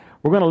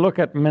We're going to look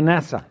at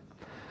Manasseh,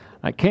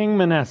 King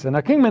Manasseh.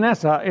 Now, King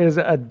Manasseh is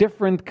a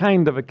different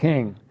kind of a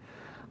king.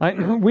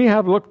 We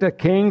have looked at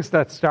kings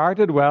that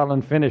started well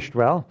and finished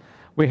well.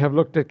 We have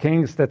looked at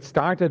kings that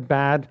started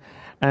bad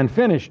and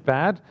finished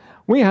bad.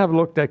 We have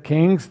looked at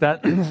kings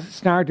that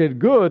started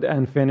good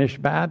and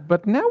finished bad.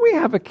 But now we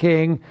have a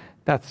king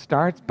that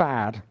starts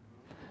bad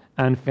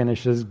and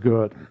finishes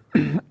good.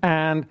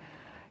 And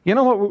you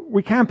know what?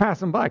 We can't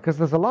pass him by because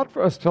there's a lot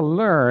for us to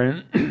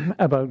learn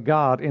about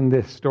God in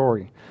this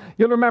story.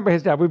 You'll remember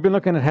his dad. We've been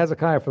looking at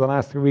Hezekiah for the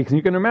last 3 weeks, and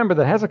you can remember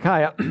that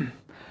Hezekiah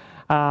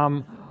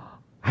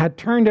had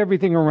turned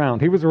everything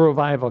around. He was a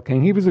revival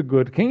king. He was a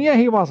good king. Yeah,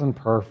 he wasn't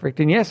perfect,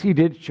 and yes, he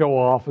did show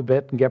off a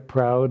bit and get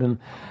proud,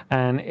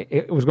 and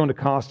it was going to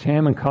cost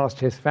him and cost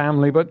his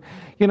family. But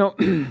you know,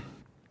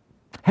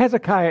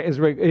 Hezekiah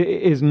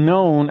is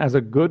known as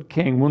a good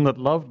king, one that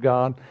loved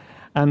God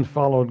and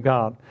followed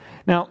God.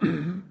 Now,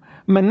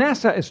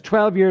 Manasseh is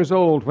 12 years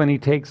old when he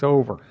takes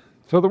over.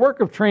 So the work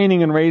of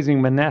training and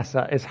raising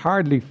Manasseh is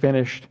hardly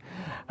finished.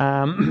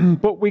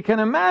 But we can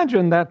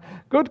imagine that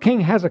good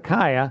King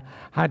Hezekiah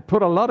had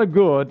put a lot of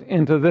good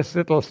into this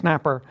little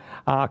snapper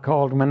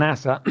called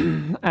Manasseh.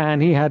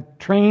 And he had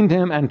trained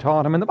him and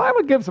taught him. And the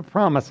Bible gives a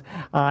promise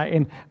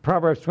in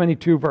Proverbs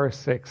 22, verse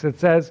 6. It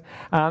says,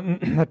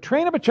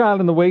 train up a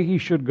child in the way he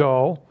should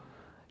go,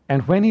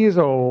 and when he is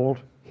old,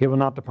 he will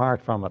not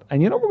depart from it.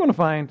 And you know what we're going to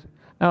find?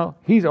 Now,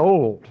 he's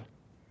old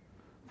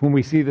when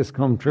we see this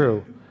come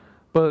true.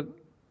 But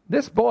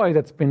this boy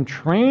that's been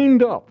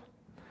trained up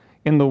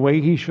in the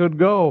way he should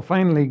go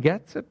finally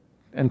gets it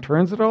and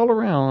turns it all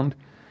around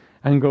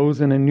and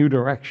goes in a new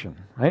direction.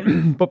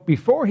 Right? But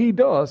before he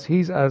does,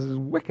 he's as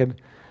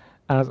wicked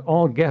as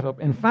all get up.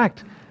 In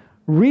fact,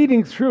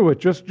 reading through it,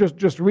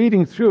 just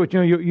reading through it,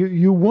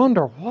 you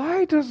wonder,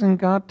 why doesn't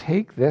God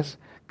take this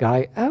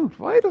guy out?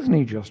 Why doesn't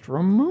he just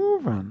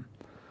remove him?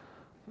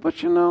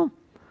 But you know,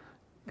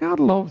 God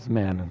loves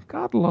men, and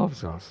God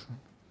loves us.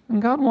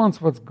 And God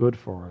wants what's good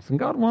for us. And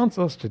God wants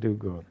us to do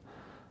good.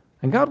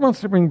 And God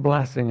wants to bring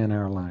blessing in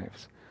our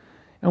lives.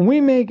 And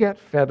we may get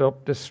fed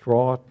up,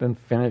 distraught, and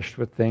finished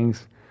with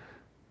things,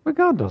 but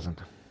God doesn't.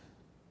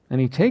 And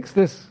he takes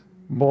this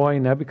boy,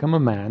 now become a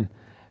man,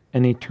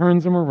 and he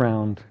turns him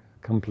around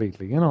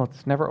completely. You know,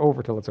 it's never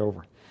over till it's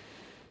over.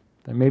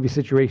 There may be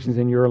situations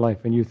in your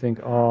life and you think,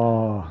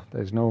 oh,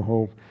 there's no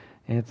hope.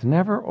 And it's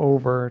never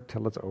over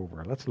till it's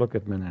over. Let's look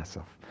at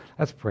Manasseh.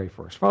 Let's pray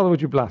first. Father,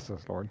 would you bless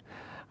us, Lord?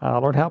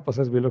 Lord, help us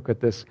as we look at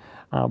this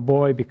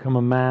boy become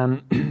a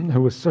man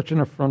who was such an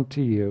affront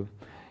to you,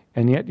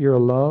 and yet your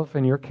love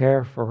and your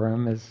care for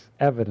him is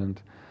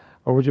evident.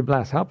 Or would you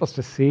bless? Help us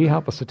to see,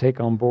 help us to take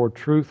on board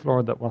truth,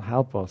 Lord, that will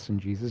help us. In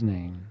Jesus'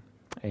 name,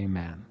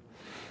 amen.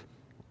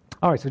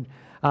 All right, so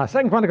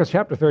 2 Chronicles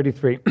chapter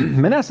 33.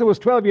 Manasseh was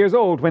 12 years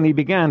old when he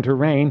began to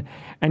reign,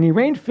 and he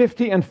reigned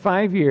 50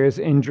 years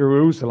in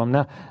Jerusalem.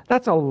 Now,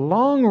 that's a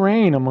long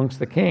reign amongst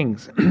the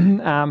kings.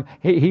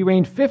 He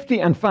reigned 50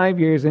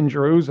 years in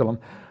Jerusalem.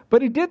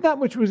 But he did that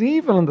which was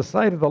evil in the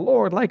sight of the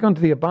Lord, like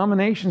unto the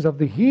abominations of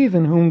the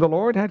heathen whom the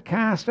Lord had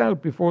cast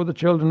out before the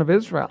children of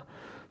Israel.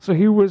 So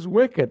he was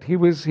wicked.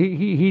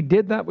 He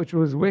did that which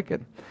was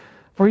wicked.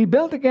 For he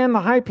built again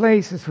the high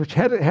places which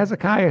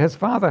Hezekiah his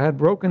father had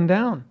broken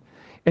down.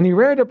 And he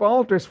reared up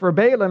altars for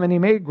Baalim, and he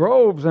made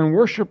groves and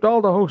worshipped all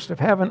the host of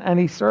heaven, and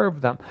he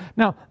served them.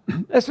 Now,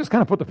 let's just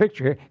kind of put the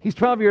picture here. He's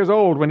 12 years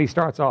old when he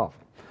starts off.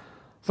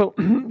 So,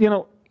 you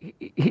know,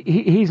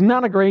 he's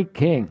not a great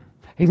king.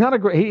 He's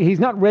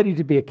not ready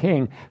to be a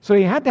king. So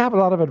he had to have a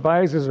lot of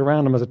advisors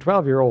around him as a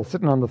 12-year-old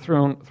sitting on the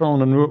throne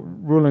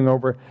and ruling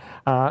over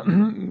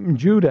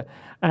Judah.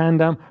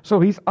 And so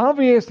he's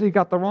obviously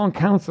got the wrong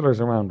counselors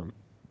around him.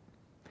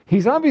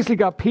 He's obviously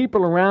got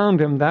people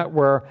around him that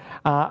were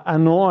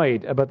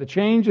annoyed about the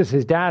changes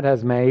his dad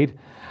has made,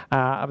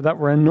 that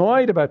were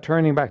annoyed about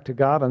turning back to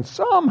God, and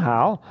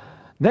somehow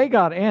they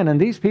got in, and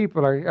these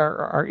people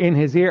are in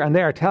his ear, and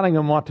they are telling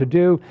him what to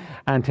do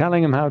and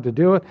telling him how to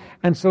do it.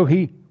 And so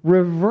he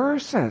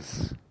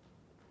reverses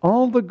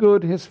all the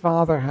good his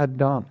father had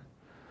done.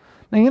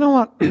 Now, you know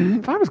what?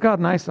 If I was God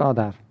and I saw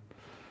that,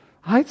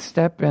 I'd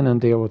step in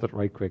and deal with it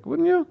right quick,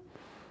 wouldn't you?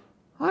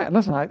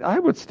 I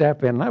would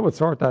step in and I would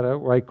sort that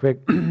out right quick.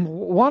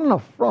 What an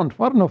affront,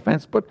 what an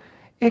offense. But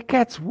it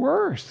gets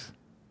worse.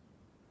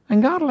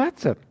 And God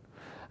lets it.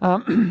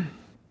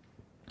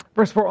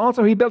 Verse 4,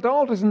 also he built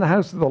altars in the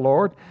house of the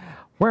Lord,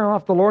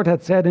 whereof the Lord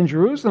had said, in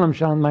Jerusalem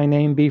shall my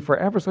name be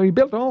forever. So he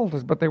built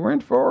altars, but they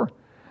weren't for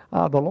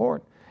the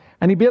Lord.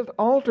 And he built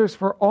altars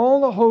for all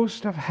the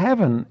host of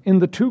heaven in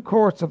the two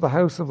courts of the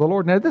house of the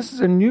Lord. Now this is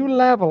a new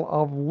level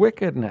of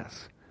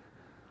wickedness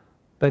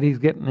that he's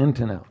getting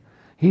into now.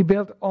 He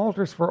built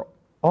altars for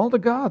all the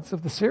gods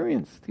of the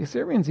Assyrians.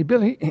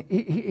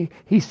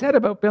 He set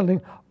about building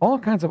all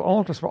kinds of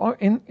altars for all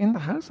in the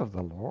house of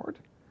the Lord.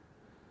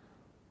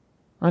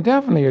 Now,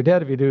 definitely you're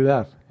dead if you do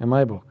that, in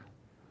my book.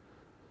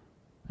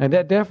 And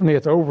definitely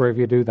it's over if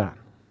you do that.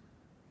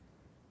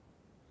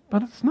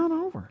 But it's not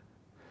over.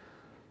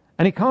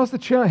 And he caused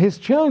his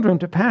children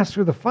to pass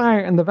through the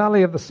fire in the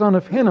valley of the son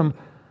of Hinnom.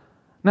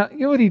 Now, you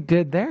know what he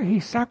did there? He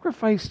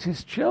sacrificed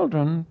his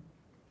children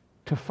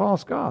to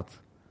false gods,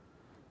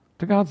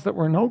 to gods that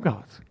were no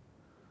gods.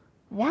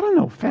 What an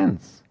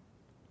offense.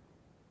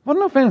 What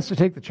an offense to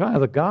take the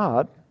child that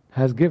God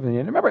has given you.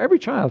 And remember, every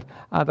child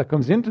that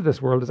comes into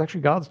this world is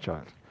actually God's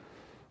child.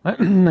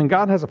 And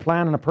God has a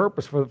plan and a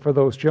purpose for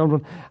those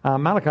children.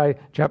 Malachi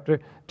chapter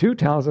 2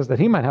 tells us that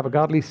he might have a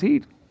godly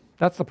seed.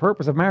 That's the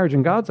purpose of marriage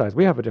in God's eyes.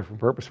 We have a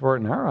different purpose for it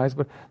in our eyes,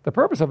 but the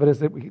purpose of it is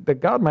that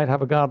God might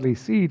have a godly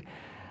seed.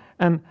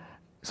 And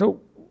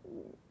so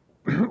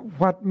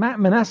what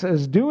Manasseh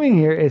is doing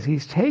here is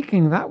he's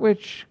taking that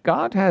which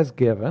God has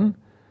given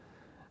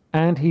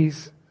and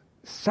he's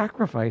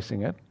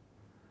sacrificing it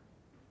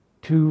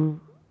to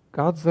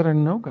gods that are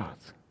no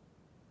gods.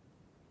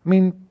 I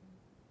mean,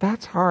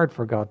 that's hard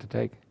for God to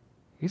take.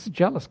 He's a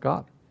jealous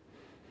God.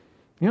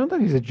 You know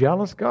that he's a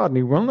jealous God, and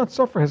he will not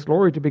suffer his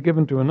glory to be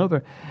given to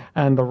another.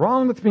 And the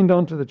wrong that's been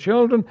done to the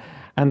children,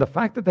 and the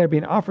fact that they're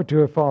being offered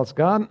to a false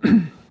God,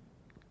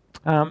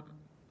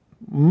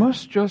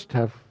 must just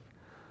have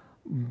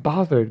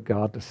bothered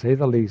God, to say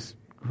the least,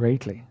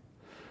 greatly.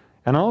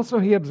 And also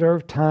he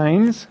observed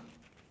times,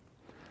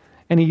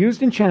 and he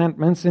used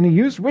enchantments, and he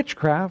used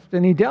witchcraft,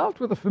 and he dealt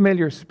with a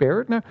familiar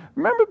spirit. Now,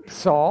 remember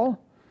Saul?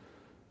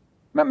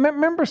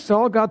 Remember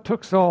Saul? God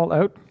took Saul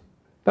out.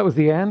 That was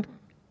the end,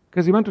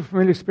 because he went to a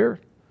familiar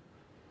spirit.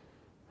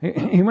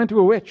 He went to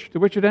a witch, the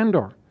witch at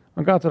Endor.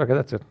 And God said,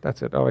 okay,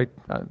 that's it. All right,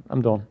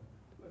 I'm done.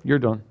 You're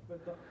done.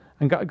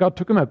 And God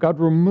took him out. God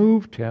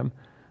removed him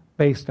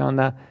based on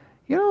that.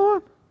 You know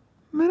what?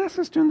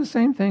 Manasseh's doing the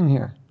same thing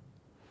here.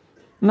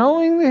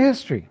 Knowing the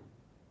history,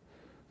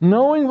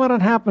 knowing what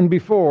had happened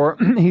before,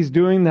 he's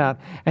doing that.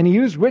 And he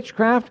used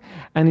witchcraft,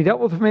 and he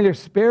dealt with a familiar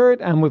spirit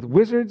and with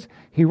wizards.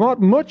 He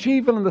wrought much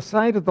evil in the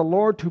sight of the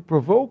Lord to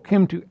provoke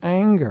him to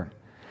anger.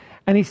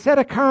 And he set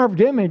a carved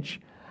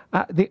image,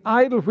 the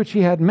idol which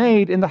he had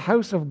made, in the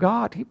house of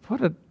God. He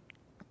put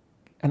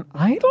an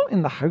idol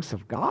in the house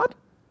of God?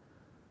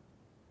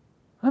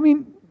 I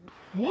mean,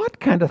 what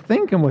kind of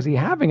thinking was he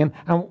having?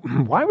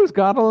 And why was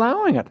God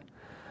allowing it?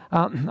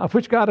 Of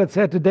which God had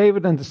said to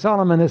David and to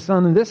Solomon his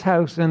son, in this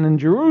house and in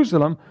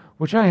Jerusalem,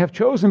 which I have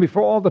chosen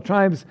before all the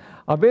tribes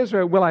of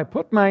Israel, will I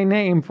put my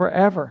name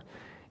forever.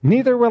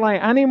 Neither will I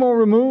any more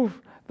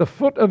remove the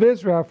foot of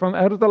Israel from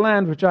out of the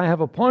land which I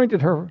have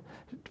appointed her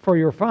for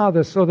your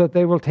fathers, so that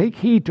they will take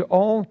heed to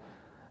all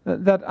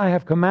that I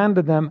have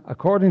commanded them,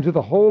 according to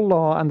the whole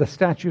law and the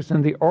statutes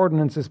and the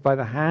ordinances by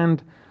the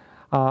hand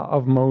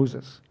of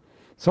Moses.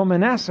 So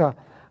Manasseh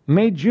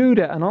made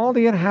Judah and all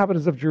the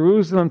inhabitants of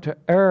Jerusalem to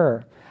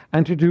err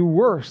and to do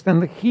worse than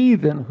the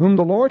heathen whom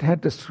the Lord had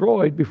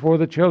destroyed before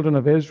the children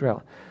of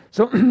Israel.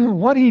 So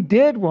what he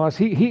did was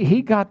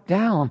he got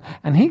down,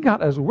 and he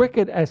got as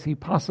wicked as he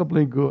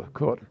possibly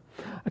could.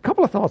 A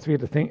couple of thoughts for you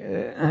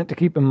to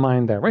keep in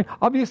mind there, right?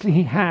 Obviously,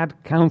 he had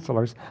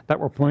counselors that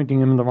were pointing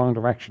him in the wrong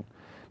direction.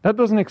 That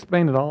doesn't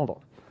explain it all,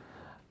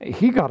 though.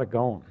 He got it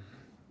going.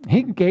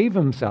 He gave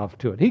himself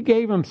to it. He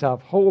gave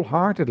himself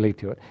wholeheartedly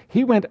to it.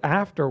 He went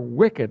after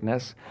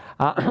wickedness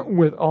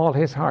with all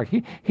his heart.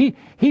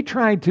 He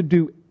tried to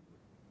do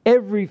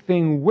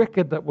everything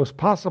wicked that was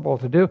possible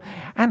to do,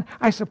 and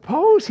I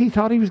suppose he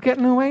thought he was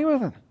getting away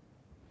with it.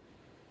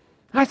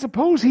 I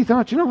suppose he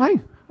thought,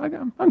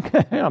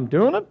 I'm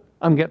doing it.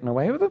 I'm getting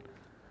away with it.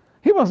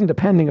 He wasn't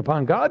depending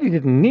upon God. He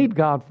didn't need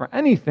God for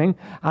anything.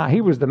 He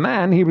was the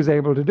man. He was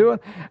able to do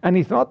it. And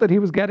he thought that he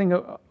was getting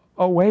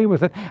away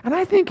with it. And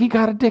I think he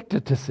got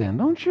addicted to sin,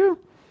 don't you?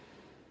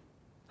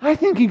 I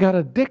think he got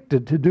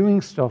addicted to doing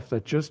stuff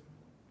that just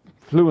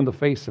flew in the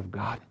face of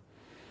God.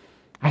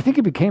 I think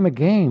it became a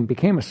game,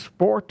 became a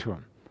sport to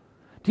him.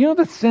 Do you know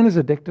that sin is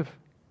addictive?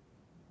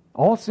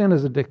 All sin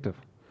is addictive.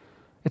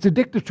 It's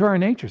addictive to our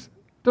natures.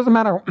 Doesn't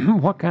matter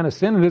what kind of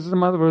sin it is. Doesn't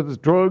matter whether it's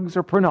drugs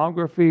or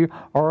pornography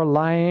or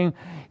lying.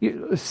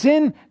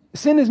 Sin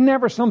is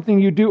never something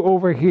you do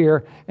over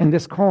here in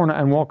this corner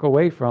and walk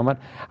away from it.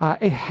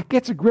 It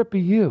gets a grip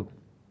of you.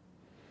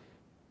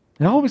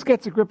 It always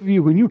gets a grip of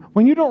you.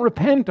 When you don't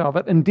repent of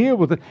it and deal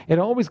with it, it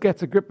always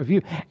gets a grip of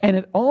you. And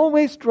it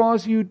always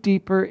draws you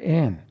deeper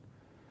in.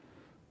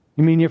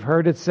 You mean you've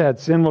heard it said,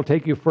 sin will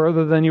take you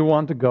further than you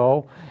want to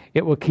go.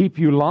 It will keep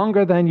you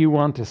longer than you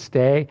want to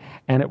stay,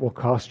 and it will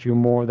cost you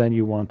more than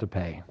you want to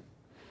pay.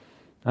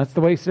 That's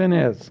the way sin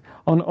is.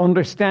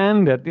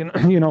 Understand it.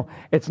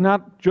 It's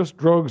not just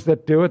drugs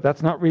that do it.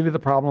 That's not really the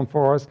problem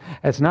for us.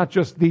 It's not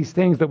just these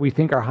things that we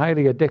think are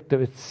highly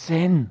addictive. It's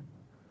sin.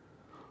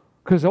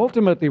 Because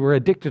ultimately we're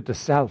addicted to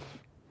self.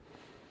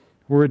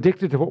 We're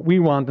addicted to what we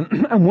want.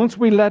 And once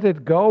we let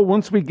it go,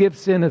 once we give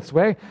sin its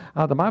way,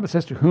 the Bible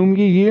says, to whom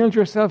ye yield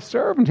yourself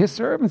servant, his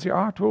servants you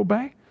are to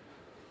obey.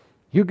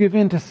 You give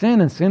in to sin,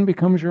 and sin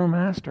becomes your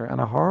master.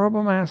 And a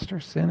horrible master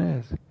sin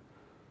is.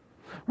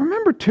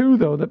 Remember, too,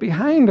 though, that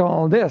behind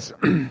all this,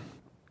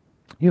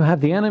 you have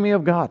the enemy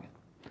of God,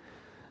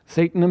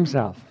 Satan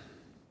himself.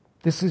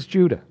 This is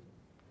Judah.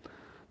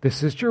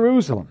 This is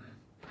Jerusalem.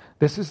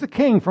 This is the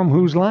king from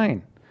whose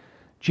line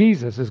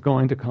Jesus is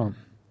going to come.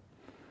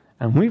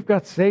 And we've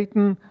got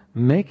Satan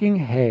making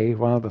hay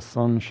while the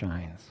sun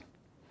shines.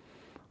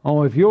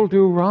 Oh, if you'll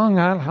do wrong,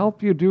 I'll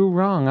help you do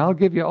wrong. I'll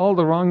give you all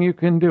the wrong you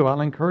can do.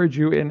 I'll encourage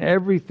you in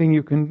everything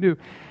you can do.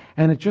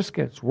 And it just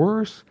gets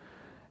worse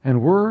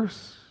and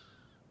worse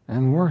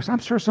and worse. I'm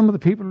sure some of the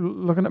people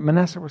looking at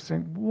Manasseh were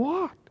saying,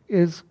 what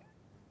is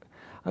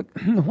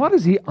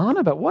he on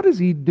about? What is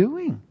he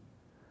doing?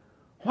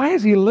 Why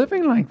is he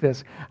living like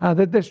this?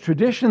 There's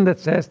tradition that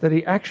says that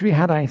he actually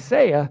had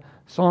Isaiah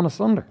sawn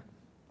asunder.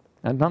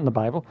 Not in the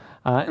Bible.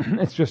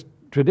 It's just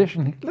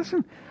tradition.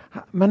 Listen,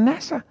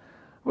 Manasseh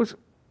was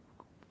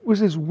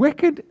as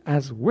wicked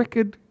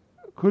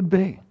could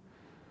be.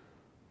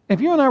 If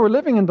you and I were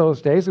living in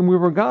those days and we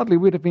were godly,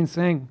 we'd have been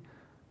saying,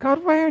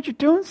 God, why aren't you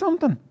doing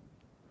something?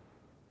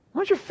 Why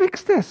don't you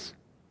fix this?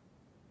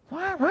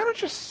 Why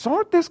don't you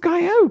sort this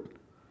guy out?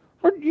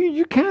 Or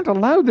you can't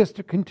allow this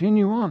to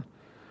continue on.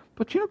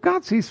 But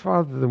God sees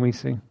farther than we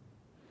see.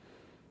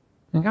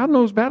 And God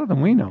knows better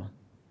than we know.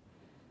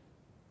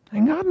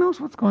 And God knows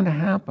what's going to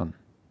happen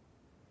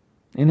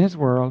in His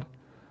world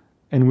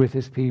and with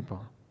His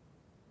people.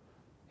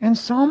 And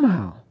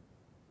somehow,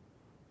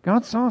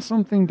 God saw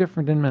something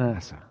different in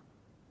Manasseh.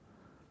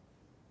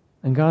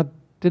 And God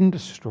didn't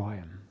destroy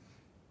him.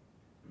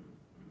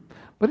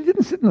 But He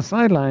didn't sit in the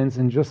sidelines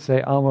and just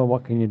say, oh, well,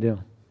 what can you do?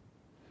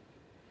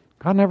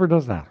 God never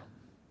does that.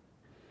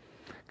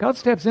 God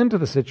steps into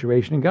the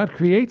situation, and God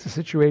creates a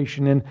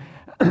situation in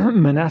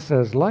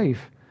Manasseh's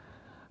life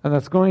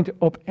that's going to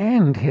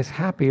upend his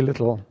happy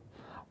little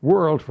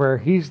world where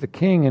he's the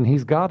king and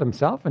he's God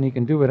himself and he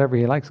can do whatever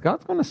he likes.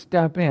 God's going to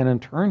step in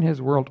and turn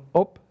his world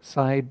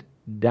upside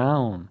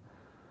down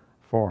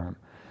for him.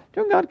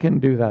 God can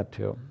do that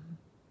too.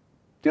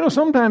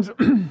 Sometimes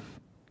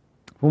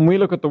when we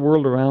look at the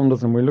world around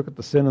us and we look at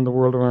the sin in the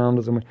world around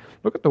us and we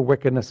look at the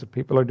wickedness that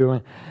people are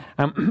doing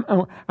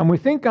and we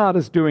think God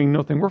is doing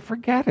nothing, we're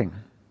forgetting.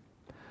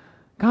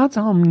 God's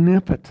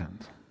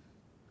omnipotent.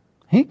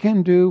 He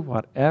can do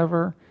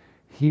whatever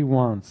He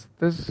wants.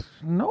 There's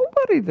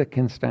nobody that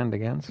can stand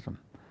against Him.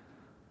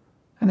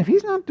 And if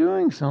He's not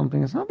doing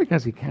something, it's not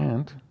because He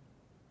can't.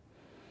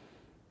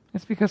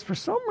 It's because for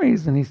some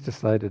reason He's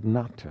decided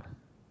not to.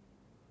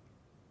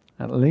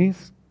 At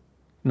least,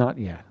 not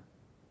yet.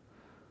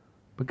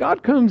 But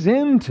God comes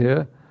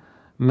into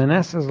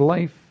Manasseh's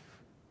life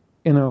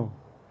in a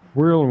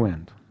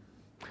whirlwind.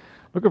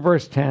 Look at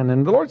verse 10.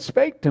 And the Lord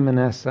spake to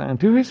Manasseh and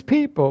to his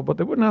people, but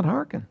they would not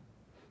hearken.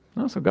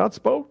 No, so God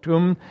spoke to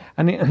him,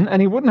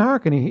 and he wouldn't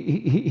hearken.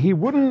 He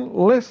wouldn't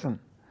listen.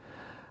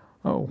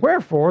 Oh,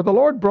 wherefore the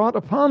Lord brought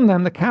upon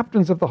them the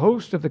captains of the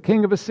host of the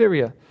king of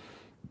Assyria,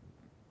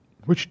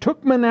 which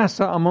took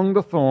Manasseh among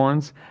the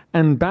thorns,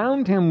 and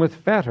bound him with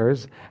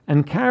fetters,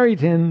 and carried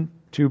him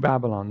to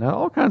Babylon. Now,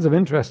 all kinds of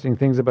interesting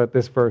things about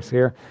this verse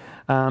here.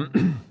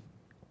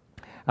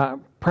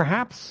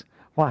 Perhaps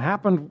what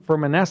happened for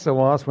Manasseh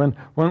was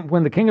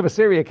when the king of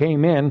Assyria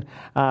came in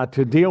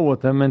to deal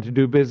with them and to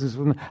do business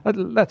with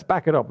them. Let's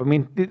back it up. I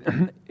mean,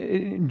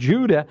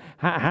 Judah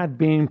had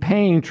been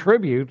paying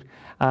tribute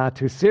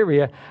to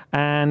Syria,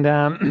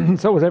 and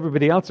so was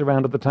everybody else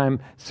around at the time.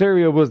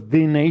 Syria was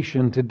the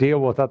nation to deal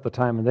with at the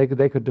time, and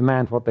they could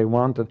demand what they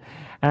wanted.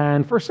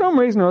 And for some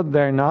reason, or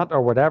they're not,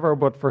 or whatever,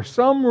 but for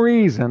some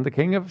reason, the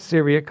king of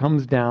Syria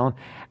comes down,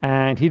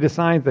 and he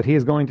decides that he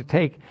is going to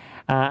take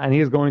and he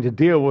is going to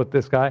deal with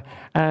this guy.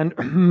 And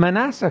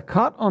Manasseh,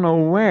 caught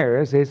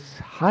unawares, is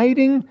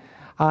hiding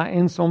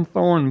in some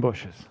thorn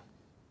bushes.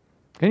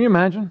 Can you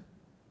imagine?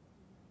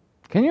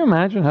 Can you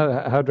imagine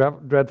how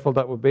dreadful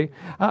that would be?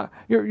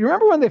 You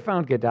remember when they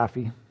found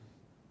Gaddafi?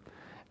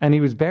 And he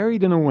was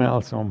buried in a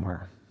well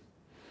somewhere.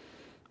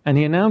 And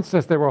he announced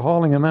as they were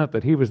hauling him out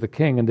that he was the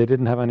king, and they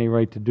didn't have any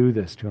right to do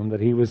this to him. That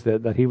he was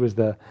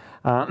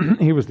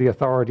the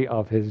authority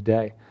of his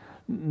day.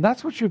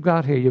 That's what you've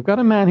got here. You've got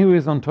a man who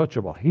is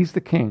untouchable. He's the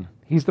king.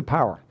 He's the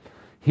power.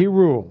 He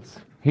rules.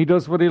 He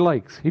does what he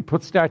likes. He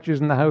puts statues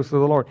in the house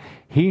of the Lord.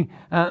 He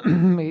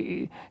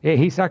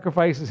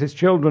sacrifices his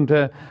children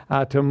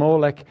to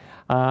Molech.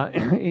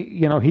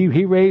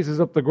 He raises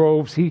up the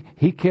groves.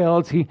 He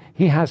kills.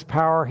 He has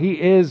power.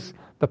 He is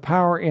the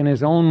power in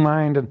his own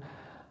mind. And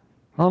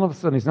all of a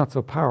sudden, he's not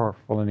so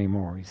powerful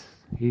anymore.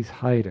 He's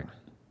hiding.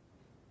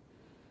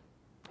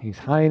 He's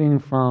hiding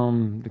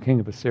from the king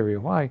of Assyria.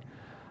 Why?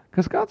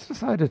 Because God's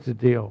decided to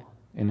deal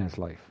in his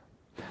life.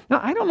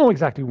 Now, I don't know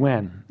exactly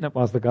when it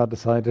was that God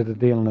decided to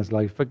deal in his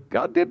life, but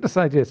God did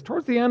decide this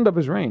towards the end of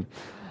his reign.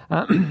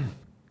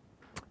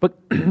 But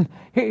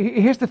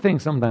here's the thing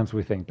sometimes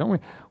we think, don't we?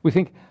 We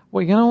think,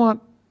 well, you know what?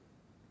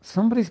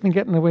 Somebody's been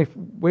getting away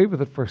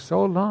with it for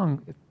so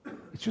long,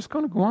 it's just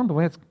going to go on the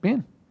way it's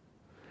been.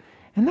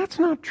 And that's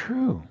not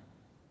true.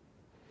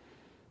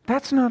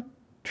 That's not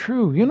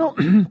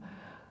true.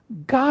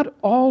 God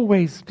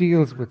always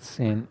deals with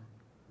sin.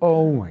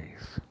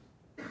 Always.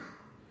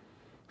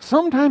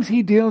 Sometimes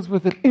he deals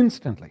with it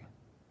instantly.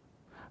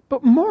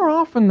 But more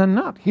often than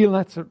not, he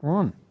lets it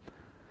run.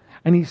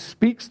 And he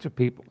speaks to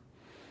people.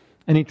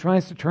 And he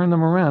tries to turn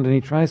them around. And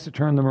he tries to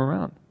turn them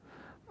around.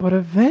 But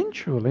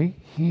eventually,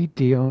 he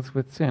deals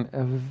with sin.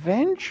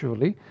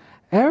 Eventually,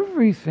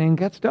 everything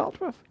gets dealt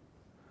with.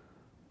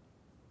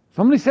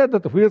 Somebody said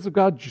that the wheels of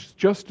God's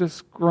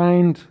justice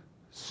grind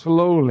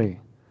slowly,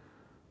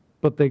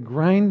 but they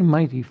grind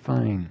mighty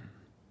fine.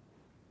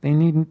 They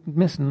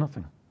miss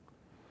nothing.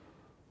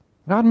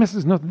 God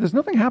misses nothing. There's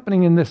nothing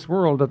happening in this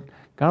world that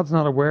God's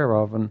not aware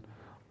of and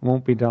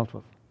won't be dealt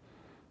with.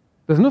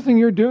 There's nothing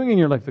you're doing in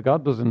your life that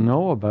God doesn't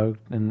know about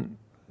and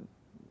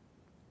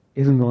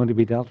isn't going to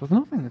be dealt with.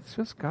 Nothing. It's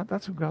just God.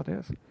 That's who God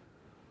is.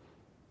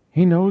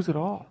 He knows it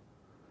all.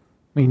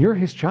 I mean, you're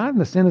His child and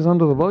the sin is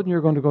under the blood and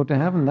you're going to go to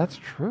heaven. That's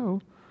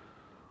true.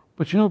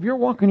 But if you're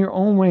walking your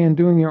own way and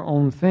doing your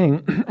own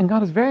thing, and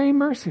God is very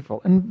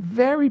merciful and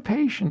very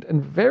patient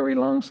and very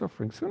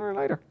long-suffering, sooner or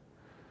later,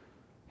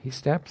 He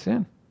steps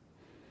in.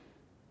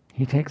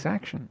 He takes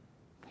action.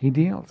 He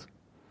deals.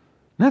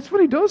 And that's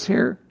what He does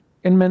here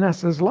in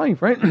Manasseh's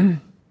life, right?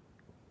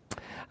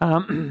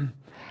 And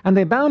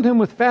they bound him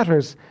with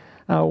fetters.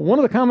 One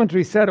of the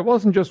commentaries said it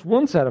wasn't just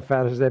one set of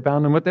fetters they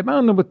bound him with. They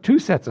bound him with two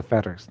sets of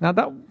fetters. Now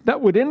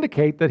that would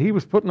indicate that he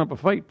was putting up a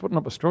fight, putting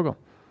up a struggle.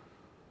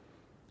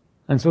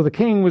 And so the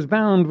king was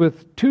bound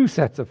with two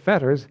sets of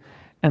fetters,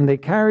 and they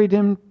carried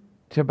him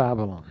to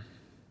Babylon.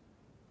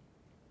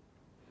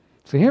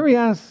 So here he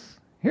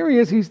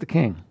is, he's the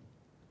king.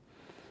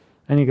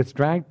 And he gets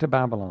dragged to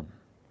Babylon.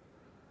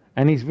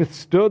 And he's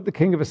withstood the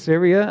king of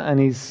Assyria, and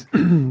he's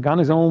gone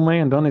his own way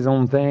and done his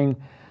own thing.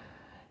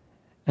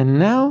 And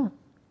now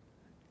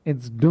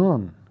it's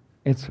done.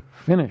 It's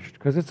finished.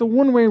 Because it's a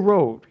one-way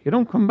road. You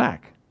don't come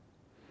back.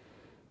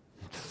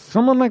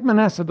 Someone like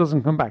Manasseh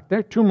doesn't come back.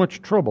 They're too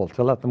much trouble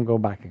to let them go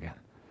back again.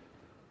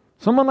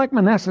 Someone like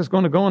Manasseh is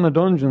going to go in a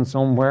dungeon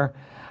somewhere,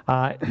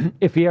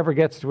 if he ever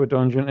gets to a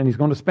dungeon, and he's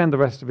going to spend the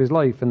rest of his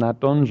life in that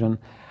dungeon.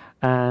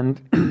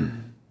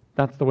 And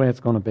that's the way it's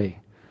going to be.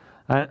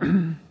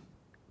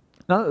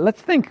 Now,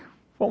 let's think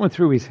what went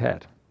through his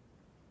head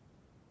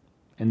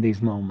in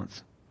these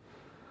moments.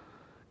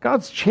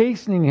 God's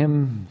chastening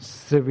him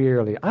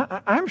severely.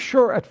 I'm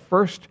sure at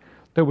first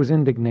there was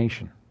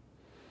indignation.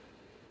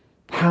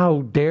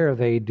 How dare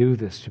they do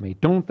this to me?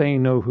 Don't they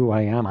know who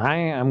I am? I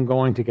am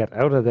going to get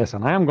out of this,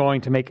 and I'm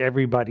going to make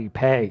everybody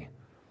pay.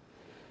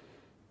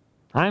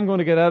 I'm going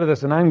to get out of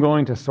this, and I'm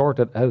going to sort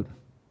it out.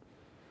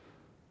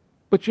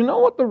 But you know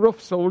what the rough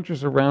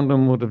soldiers around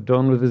him would have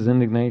done with his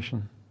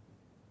indignation?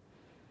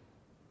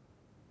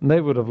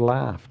 They would have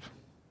laughed.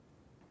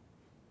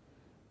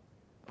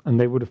 And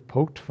they would have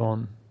poked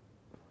fun.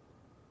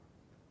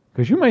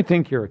 Because you might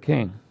think you're a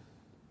king,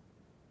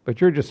 but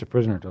you're just a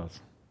prisoner to us.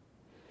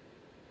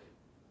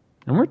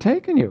 And we're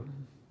taking you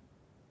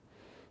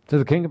to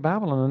the king of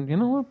Babylon. And you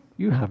know what?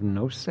 You have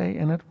no say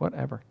in it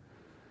whatever.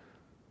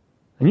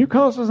 And you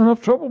cause us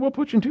enough trouble, we'll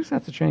put you in two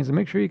sets of chains and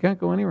make sure you can't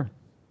go anywhere.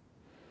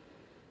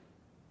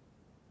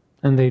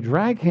 And they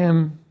drag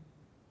him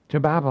to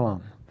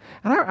Babylon.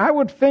 And I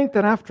would think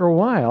that after a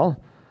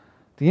while,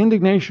 the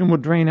indignation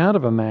would drain out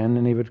of a man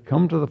and he would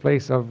come to the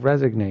place of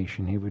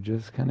resignation. He would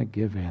just kind of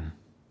give in.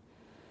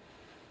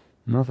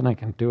 Nothing I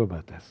can do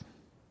about this.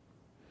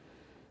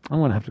 I'm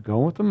going to have to go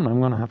with them, and I'm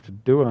going to have to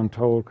do what I'm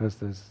told because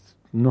there's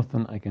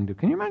nothing I can do.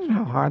 Can you imagine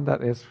how hard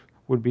that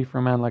would be for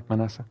a man like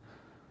Manasseh?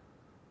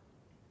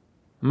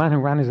 A man who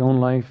ran his own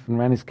life and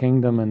ran his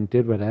kingdom and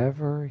did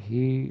whatever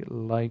he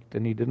liked,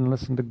 and he didn't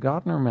listen to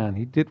God nor man.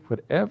 He did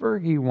whatever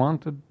he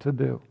wanted to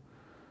do.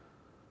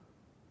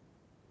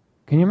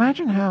 Can you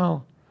imagine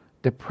how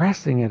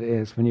depressing it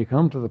is when you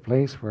come to the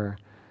place where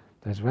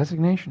there's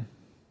resignation?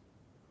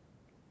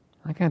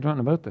 I can't do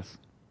anything about this.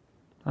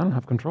 I don't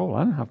have control.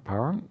 I don't have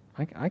power.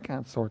 I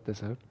can't sort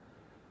this out.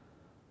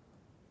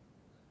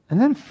 And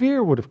then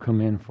fear would have come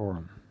in for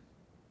him.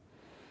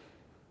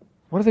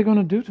 What are they going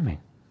to do to me?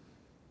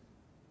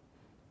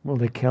 Will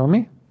they kill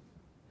me?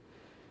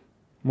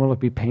 Will it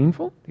be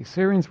painful? The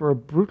Assyrians were a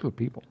brutal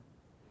people.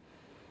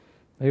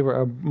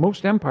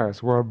 Most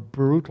empires were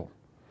brutal.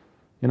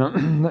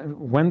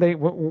 When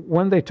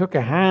they took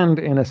a hand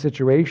in a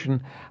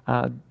situation,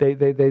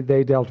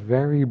 they dealt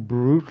very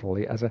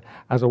brutally as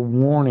a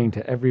warning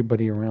to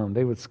everybody around.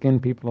 They would skin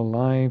people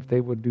alive.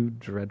 They would do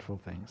dreadful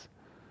things.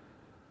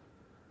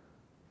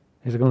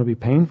 Is it going to be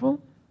painful?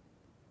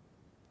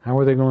 How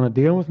are they going to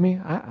deal with me?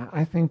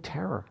 I think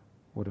terror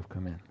would have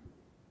come in.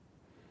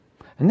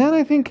 And then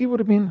I think he would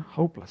have been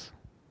hopeless.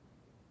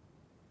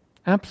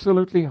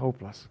 Absolutely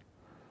hopeless.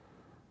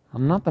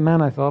 I'm not the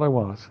man I thought I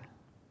was.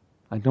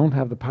 I don't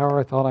have the power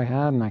I thought I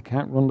had, and I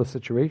can't run the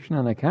situation,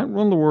 and I can't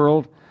run the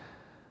world.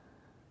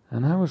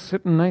 And I was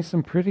sitting nice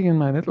and pretty in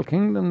my little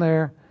kingdom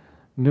there,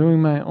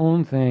 doing my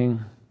own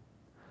thing.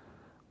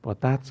 But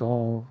that's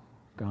all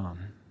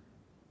gone.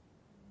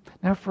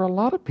 Now, for a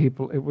lot of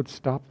people, it would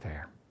stop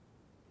there.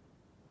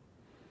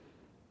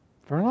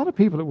 For a lot of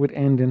people, it would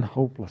end in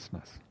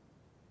hopelessness.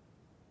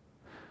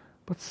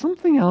 But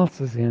something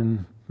else is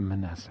in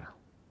Manasseh.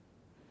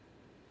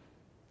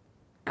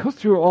 Cut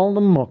through all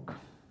the muck,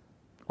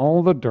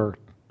 all the dirt,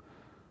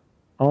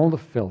 all the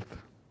filth,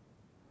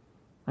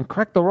 and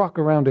crack the rock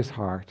around his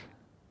heart.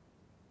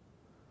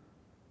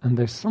 And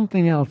there's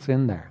something else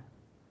in there.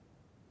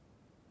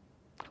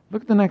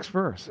 Look at the next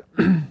verse.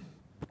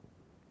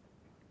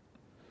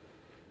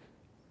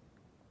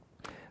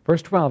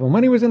 Verse 12, and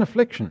when he was in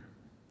affliction,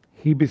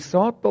 he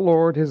besought the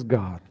Lord his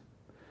God,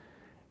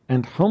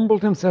 and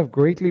humbled himself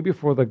greatly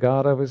before the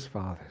God of his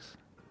fathers.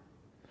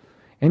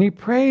 And he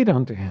prayed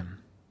unto him.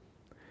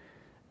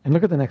 And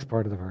look at the next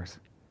part of the verse.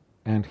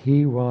 And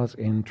he was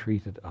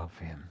entreated of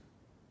him.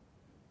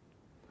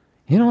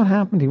 You know what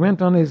happened? He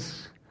went on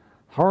his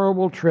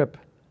horrible trip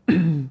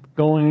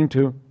going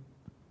to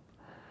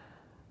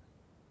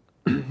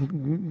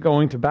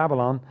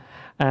Babylon,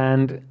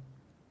 and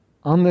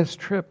on this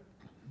trip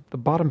the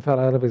bottom fell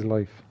out of his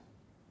life.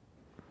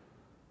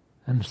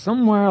 And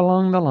somewhere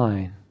along the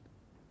line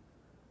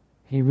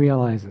he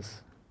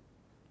realizes,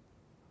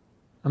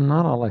 I'm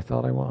not all I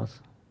thought I was.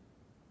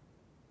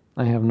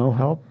 I have no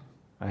help.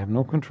 I have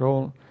no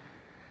control.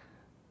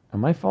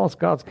 And my false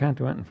gods can't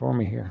do anything for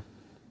me here.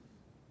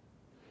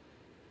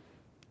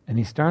 And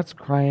he starts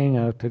crying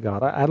out to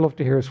God. I'd love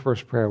to hear his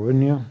first prayer,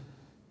 wouldn't you?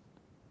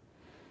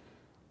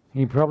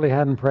 He probably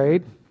hadn't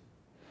prayed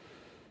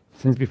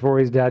since before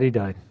his daddy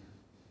died.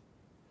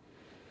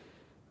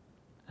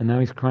 And now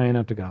he's crying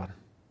out to God.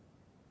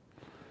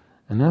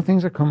 And now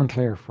things are coming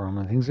clear for him,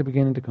 and things are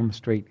beginning to come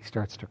straight. He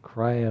starts to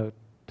cry out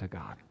to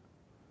God.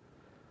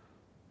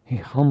 He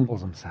humbles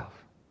himself.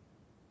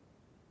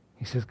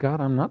 He says, God,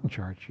 I'm not in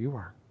charge. You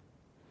are.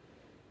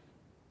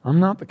 I'm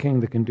not the king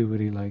that can do what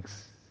he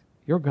likes.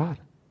 You're God.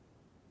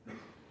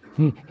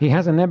 He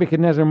has a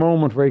Nebuchadnezzar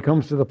moment where he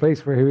comes to the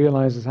place where he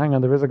realizes, hang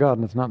on, there is a God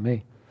and it's not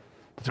me.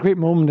 It's a great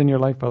moment in your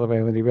life, by the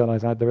way, when you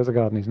realize there is a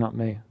God and he's not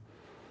me.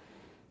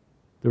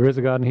 There is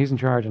a God and he's in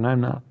charge and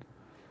I'm not.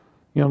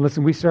 You know,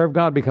 listen, we serve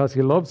God because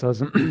he loves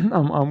us,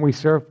 and we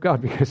serve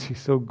God because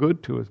he's so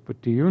good to us.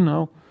 But do you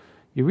know,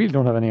 you really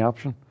don't have any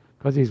option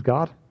because he's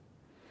God.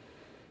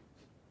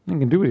 He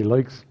can do what he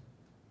likes.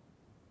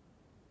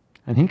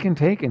 And he can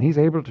take, and he's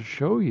able to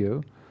show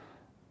you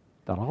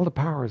that all the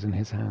power is in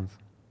his hands.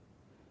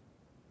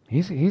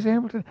 He's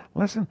able to,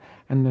 listen,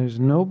 and there's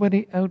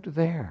nobody out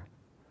there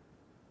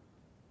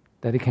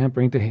that he can't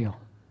bring to heal.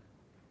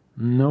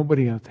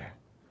 Nobody out there.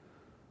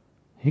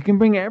 He can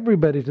bring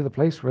everybody to the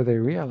place where they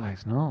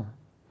realize, no,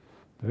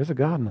 there is a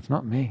God and it's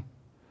not me.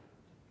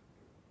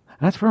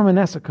 That's where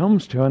Manasseh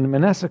comes to, and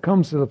Manasseh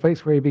comes to the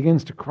place where he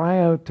begins to cry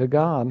out to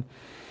God,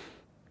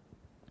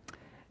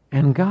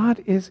 and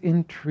God is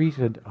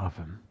entreated of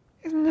him.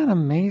 Isn't that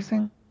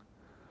amazing?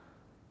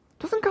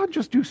 Doesn't God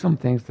just do some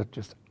things that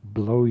just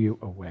blow you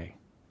away?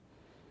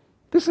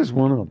 This is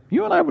one of them.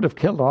 You and I would have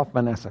killed off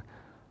Manasseh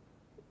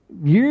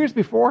years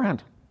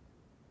beforehand.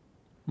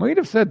 We'd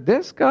have said,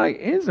 this guy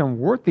isn't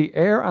worth the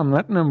air I'm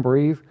letting him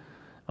breathe,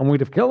 and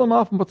we'd have killed him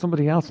off and put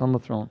somebody else on the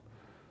throne.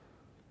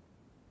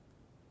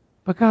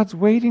 But God's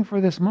waiting for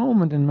this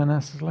moment in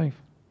Manasseh's life.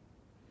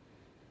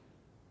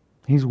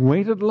 He's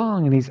waited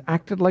long and he's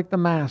acted like the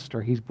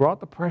master. He's brought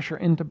the pressure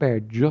into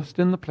bear just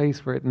in the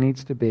place where it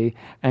needs to be,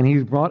 and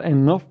he's brought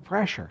enough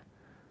pressure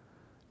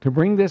to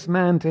bring this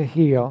man to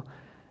heal,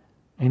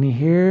 and he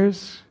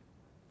hears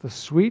the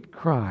sweet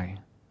cry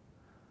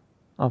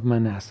of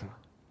Manasseh.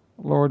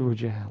 Lord, would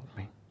you help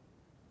me?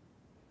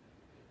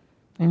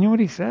 And you know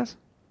what he says?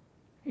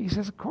 He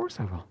says, of course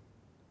I will.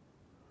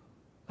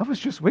 I was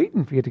just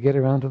waiting for you to get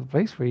around to the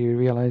place where you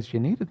realized you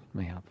needed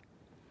my help.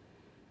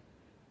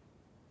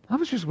 I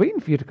was just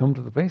waiting for you to come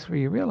to the place where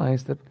you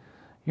realize that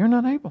you're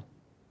not able.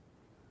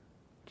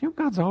 Do you know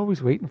God's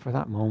always waiting for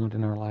that moment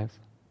in our lives?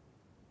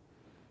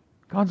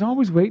 God's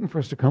always waiting for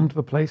us to come to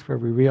the place where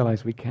we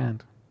realize we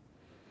can't.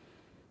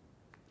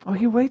 Oh,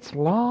 he waits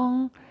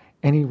long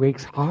and he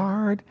waits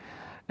hard.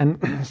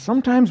 And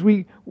sometimes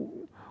we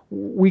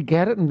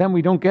get it and then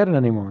we don't get it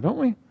anymore, don't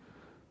we?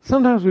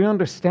 Sometimes we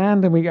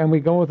understand and we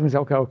go with him and say,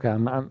 okay,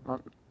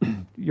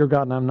 you're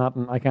God and I'm not,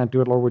 and I can't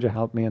do it, Lord, would you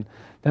help me? And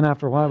then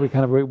after a while we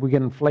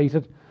get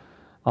inflated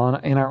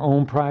in our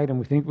own pride and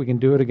we think we can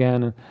do it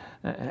again.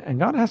 And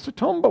God has to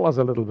tumble us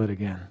a little bit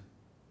again.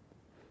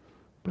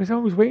 But he's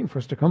always waiting for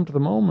us to come to the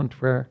moment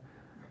where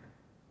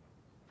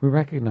we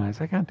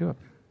recognize, I can't do it.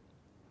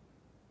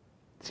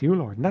 It's you,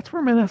 Lord. And that's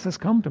where Manasseh's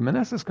come to.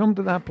 Manasseh's come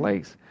to that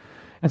place.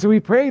 And so he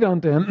prayed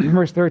unto him,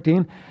 verse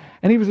 13,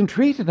 and he was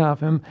entreated of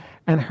him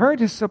and heard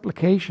his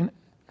supplication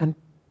and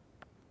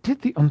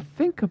did the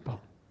unthinkable,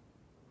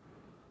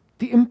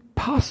 the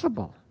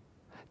impossible,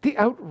 the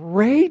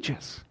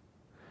outrageous.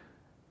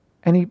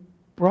 And he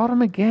brought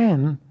him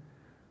again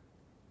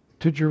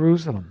to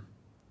Jerusalem,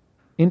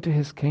 into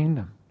his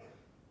kingdom.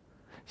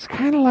 It's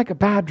kind of like a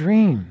bad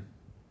dream.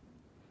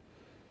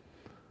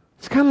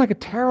 It's kind of like a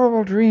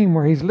terrible dream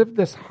where he's lived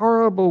this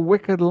horrible,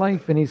 wicked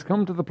life and he's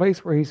come to the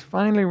place where he's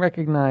finally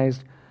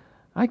recognized,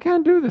 I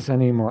can't do this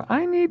anymore.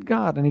 I need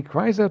God. And he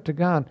cries out to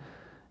God.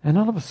 And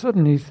all of a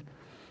sudden he's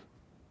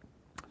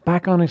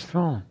back on his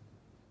throne.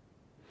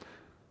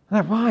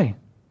 And why?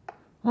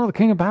 Well, the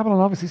king of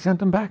Babylon obviously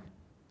sent him back.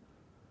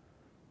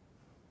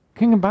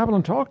 King of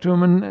Babylon talked to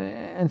him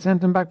and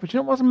sent him back. But you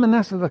know, it wasn't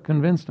Manasseh that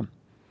convinced him.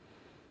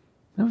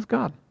 It was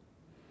God.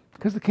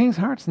 Because the king's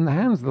heart's in the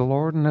hands of the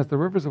Lord, and as the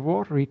rivers of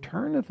water, he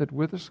turneth it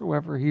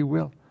whithersoever he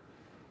will.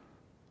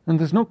 And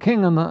there's no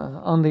king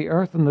on the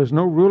earth, and there's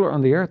no ruler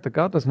on the earth that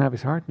God doesn't have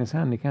his heart in his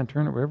hand. He can't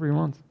turn it wherever he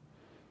wants.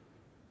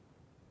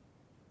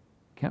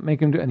 Can't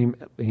make him do, and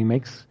he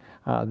makes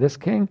this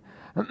king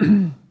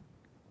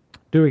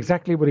do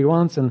exactly what he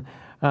wants, and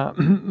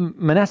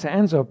Manasseh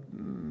ends up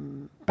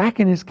back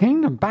in his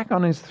kingdom, back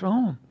on his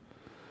throne.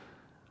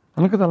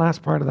 And look at the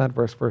last part of that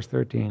verse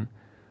 13.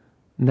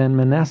 Then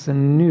Manasseh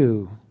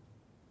knew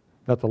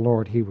that the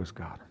Lord, he was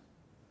God.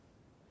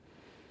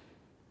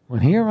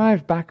 When he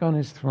arrived back on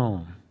his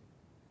throne,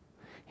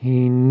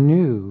 he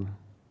knew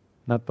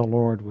that the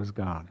Lord was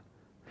God.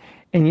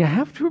 And you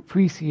have to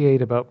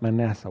appreciate about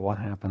Manasseh what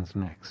happens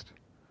next.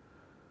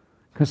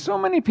 Because so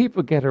many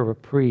people get a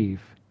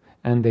reprieve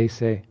and they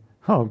say,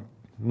 oh,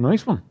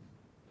 nice one.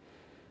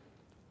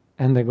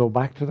 And they go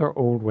back to their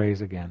old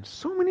ways again.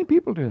 So many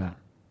people do that.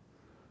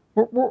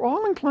 We're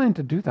all inclined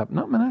to do that,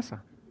 not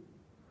Manasseh.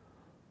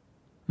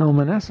 No,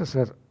 Manasseh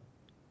says,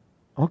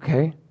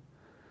 okay,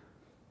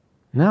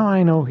 now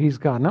I know he's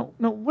God. Now,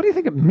 what do you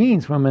think it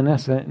means when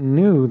Manasseh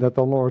knew that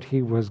the Lord,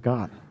 he was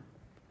God?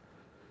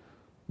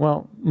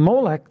 Well,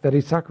 Molech, that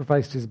he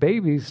sacrificed his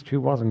babies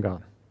to, wasn't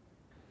God.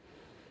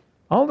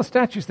 All the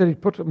statues that he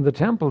put in the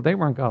temple, they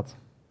weren't gods.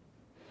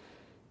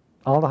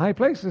 All the high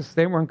places,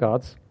 they weren't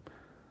gods.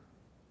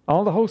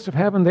 All the hosts of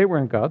heaven, they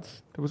weren't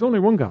gods. There was only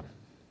one God.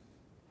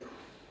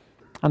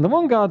 And the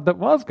one God that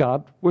was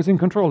God was in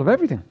control of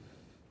everything.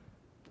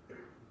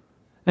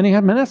 And he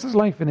had Manasseh's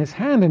life in his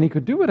hand, and he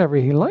could do whatever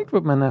he liked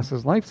with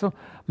Manasseh's life. So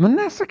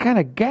Manasseh kind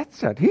of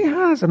gets it. He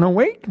has an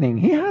awakening.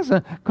 He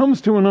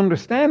comes to an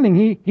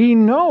understanding. He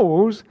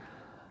knows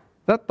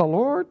that the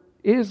Lord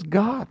is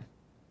God.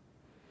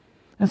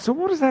 And so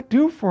what does that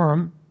do for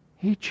him?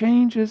 He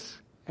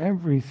changes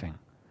everything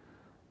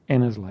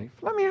in his life.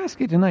 Let me ask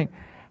you tonight,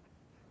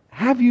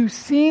 have you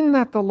seen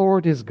that the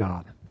Lord is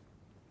God?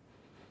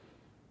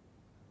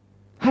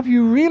 Have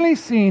you really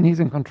seen he's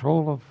in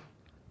control of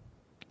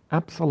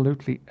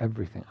absolutely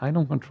everything? I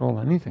don't control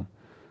anything.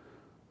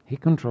 He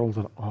controls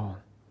it all.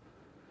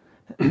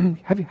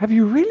 Have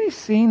you really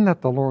seen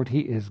that the Lord, he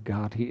is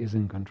God, he is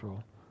in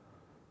control?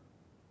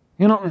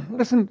 You know,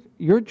 listen,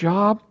 your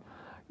job,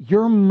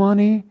 your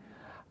money,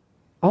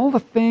 all the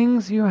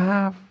things you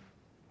have,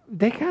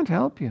 they can't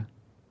help you.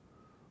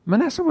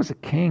 Manasseh was a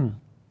king,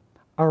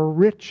 a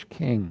rich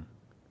king.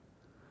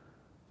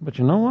 But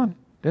you know what?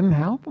 Didn't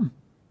help him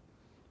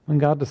when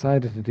God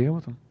decided to deal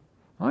with him.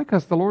 Why?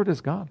 Because the Lord is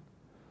God.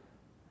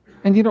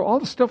 And you know, all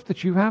the stuff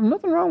that you have,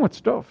 nothing wrong with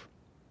stuff.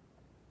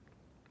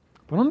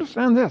 But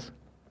understand this.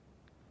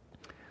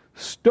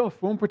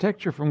 Stuff won't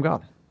protect you from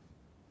God.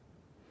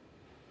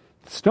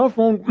 Stuff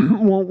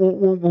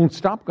won't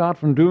stop God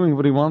from doing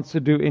what he wants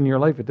to do in your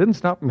life. It didn't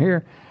stop him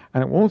here,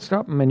 and it won't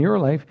stop him in your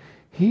life.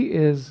 He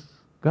is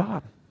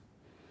God.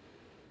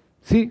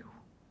 See,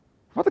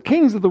 what the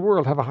kings of the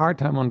world have a hard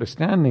time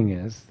understanding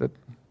is that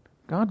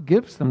God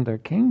gives them their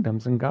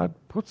kingdoms, and God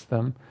puts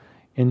them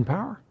in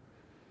power.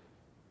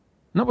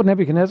 Not what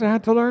Nebuchadnezzar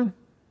had to learn.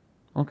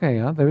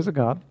 Okay, there's a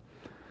God.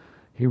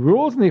 He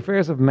rules in the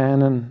affairs of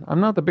men, and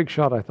I'm not the big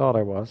shot I thought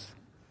I was.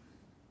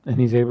 And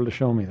he's able to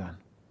show me that.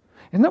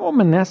 Isn't that what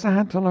Manasseh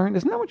had to learn?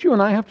 Isn't that what you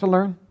and I have to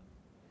learn?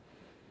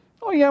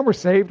 Oh yeah, we're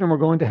saved and we're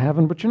going to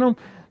heaven, but you know,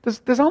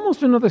 there's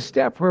almost another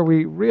step where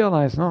we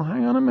realize, no,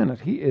 hang on a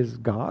minute, he is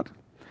God.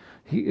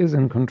 He is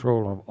in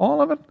control of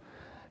all of it,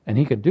 and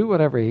he can do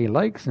whatever he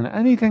likes, and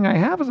anything I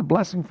have is a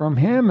blessing from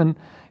him, and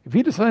if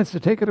he decides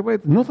to take it away,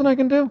 there's nothing I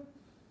can do.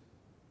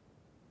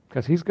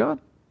 Because he's God.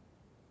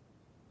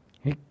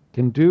 He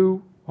can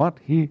do what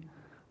he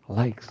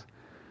likes.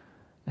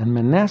 And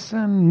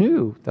Manasseh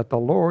knew that the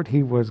Lord,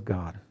 he was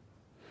God.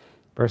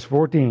 Verse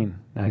 14.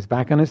 Now he's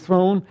back on his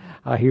throne.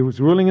 He was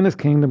ruling in his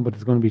kingdom, but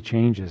there's going to be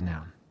changes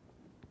now.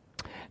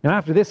 Now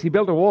after this, he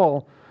built a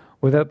wall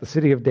without the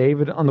city of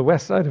David on the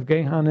west side of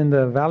Gihon in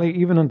the valley,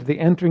 even unto the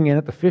entering in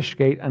at the fish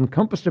gate, and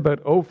compassed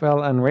about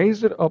Ophel, and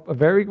raised it up a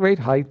very great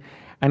height.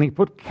 And he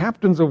put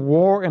captains of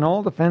war in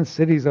all the fenced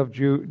cities of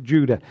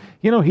Judah.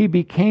 You know, he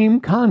became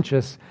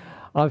conscious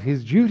of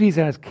his duties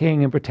as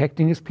king in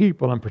protecting his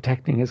people and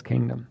protecting his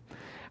kingdom.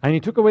 And he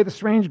took away the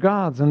strange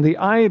gods and the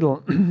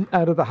idol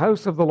out of the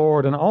house of the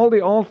Lord, and all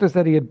the altars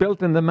that he had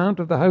built in the mount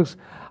of the house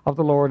of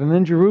the Lord and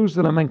in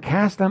Jerusalem, and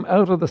cast them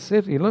out of the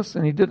city.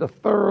 Listen, he did a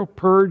thorough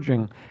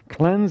purging,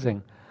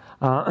 cleansing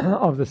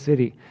of the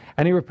city.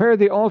 And he repaired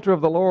the altar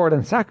of the Lord,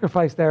 and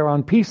sacrificed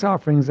thereon peace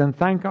offerings and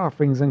thank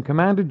offerings, and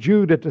commanded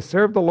Judah to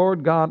serve the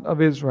Lord God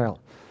of Israel.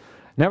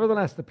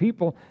 Nevertheless, the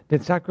people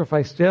did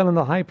sacrifice still in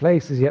the high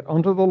places, yet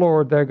unto the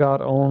Lord their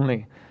God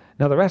only.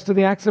 Now the rest of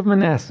the acts of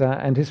Manasseh,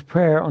 and his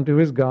prayer unto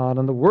his God,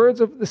 and the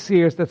words of the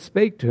seers that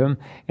spake to him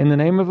in the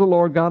name of the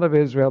Lord God of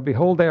Israel,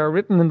 behold, they are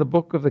written in the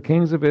book of the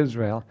kings of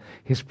Israel.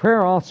 His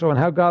prayer also, and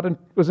how God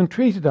was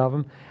entreated of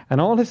him,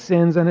 and all his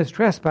sins and his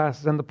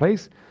trespasses, and the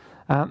places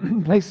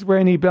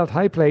wherein he built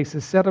high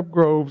places, set up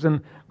groves,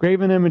 and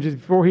graven images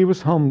before he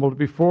was humbled,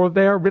 before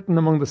they are written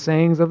among the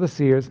sayings of the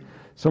seers.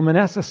 So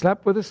Manasseh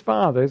slept with his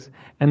fathers,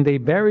 and they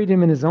buried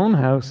him in his own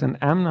house, and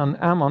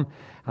Ammon,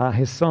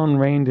 his son,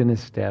 reigned in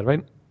his stead.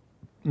 Right?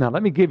 Now,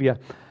 let me give you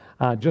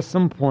just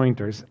some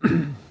pointers,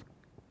 and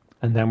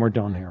then we're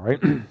done here,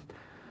 right?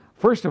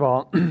 First of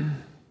all,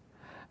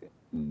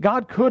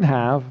 God could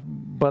have,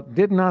 but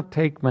did not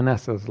take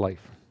Manasseh's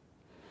life.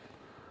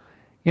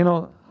 I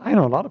know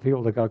a lot of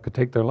people that God could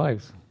take their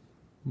lives,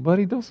 but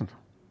he doesn't.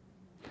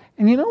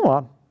 And you know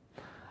what?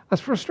 As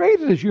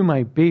frustrated as you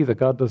might be that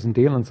God doesn't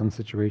deal in some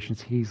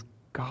situations, he's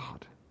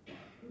God.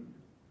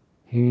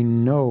 He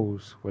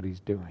knows what he's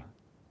doing.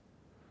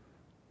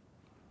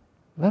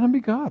 Let him be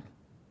God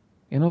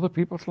in other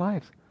people's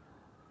lives.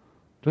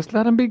 Just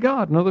let him be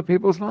God in other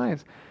people's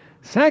lives.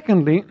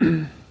 Secondly,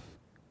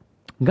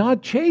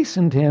 God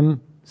chastened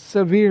him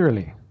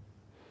severely.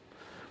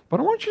 But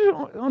I want you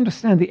to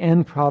understand the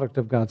end product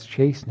of God's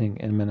chastening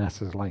in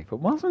Manasseh's life. It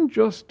wasn't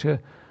just to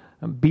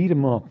beat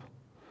him up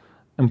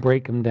and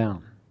break him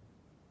down.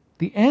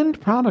 The end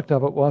product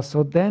of it was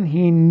so then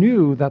he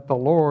knew that the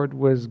Lord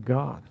was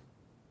God.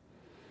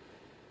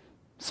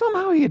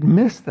 Somehow he had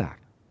missed that.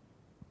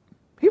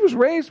 He was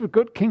raised with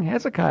good King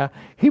Hezekiah.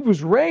 He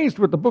was raised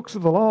with the books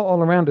of the law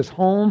all around his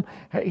home.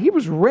 He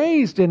was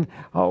raised in,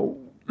 not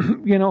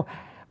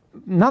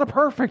a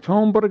perfect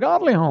home, but a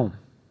godly home.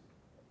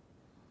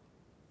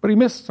 But he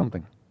missed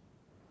something.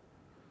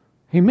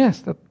 He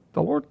missed that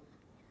the Lord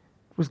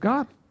was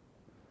God.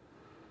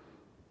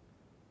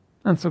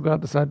 And so God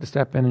decided to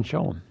step in and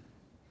show him.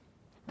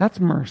 That's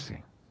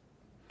mercy.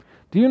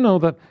 Do you know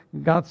that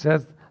God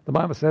says, the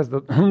Bible says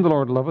that whom the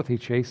Lord loveth, he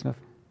chasteneth?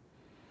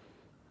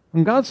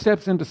 When God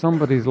steps into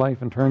somebody's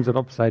life and turns it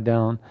upside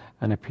down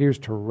and appears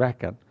to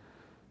wreck it,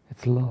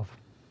 it's love.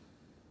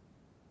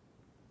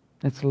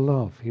 It's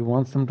love. He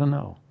wants them to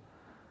know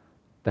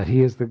that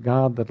he is the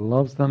God that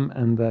loves them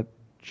and that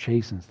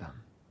chastens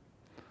them.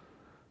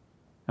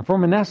 And for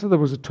Manasseh, there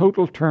was a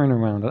total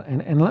turnaround.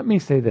 And let me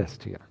say this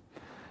to you.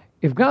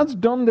 If God's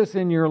done this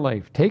in your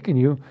life, taken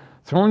you,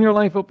 thrown your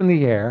life up in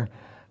the air,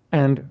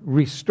 and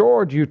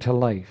restored you to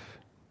life,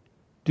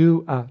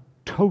 do a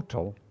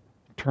total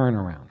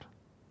turnaround.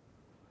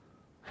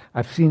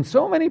 I've seen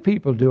so many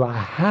people do a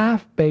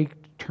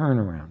half-baked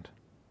turnaround.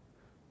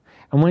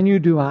 And when you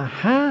do a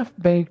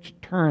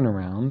half-baked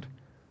turnaround,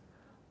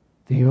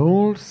 the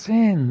old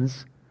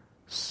sins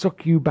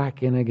suck you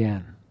back in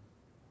again.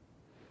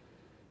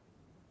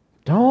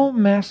 Don't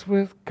mess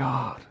with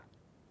God.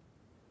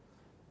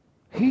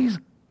 He's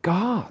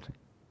God.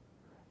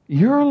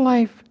 Your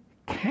life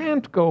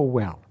can't go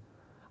well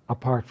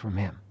apart from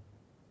him.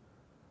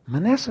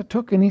 Manasseh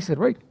took and he said,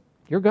 right,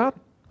 you're God.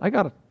 I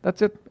got it.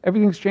 That's it.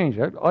 Everything's changed.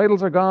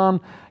 Idols are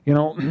gone.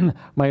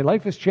 My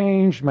life has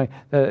changed.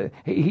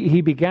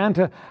 He began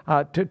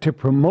to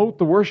promote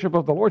the worship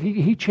of the Lord.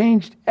 He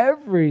changed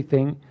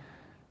everything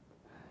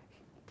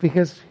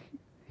because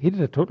he did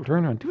a total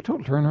turnaround. Do a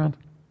total turnaround.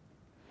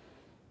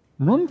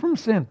 Run from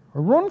sin.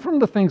 Or run from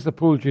the things that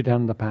pulled you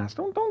down in the past.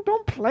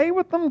 Don't play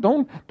with them.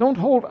 Don't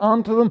hold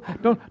on to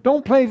them.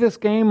 Don't play this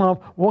game of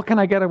what can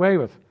I get away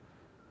with.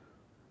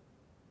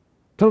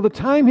 Till the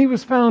time he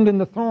was found in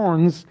the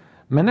thorns,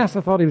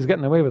 Manasseh thought he was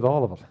getting away with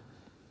all of it.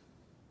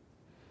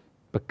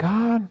 But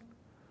God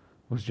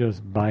was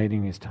just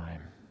biding his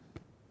time.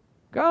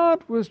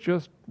 God was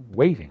just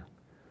waiting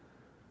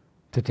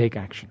to take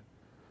action.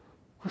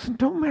 Listen,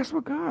 don't mess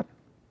with God.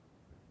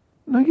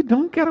 No, you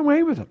don't get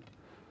away with it.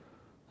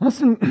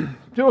 Listen,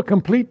 do a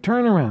complete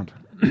turnaround.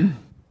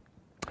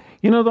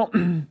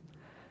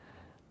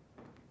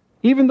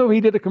 Even though he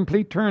did a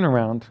complete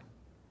turnaround,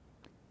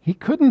 he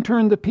couldn't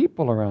turn the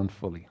people around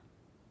fully.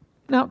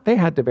 Now, they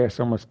had to bear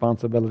some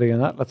responsibility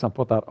in that. Let's not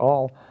put that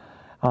all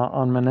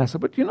on Manasseh.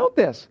 But you know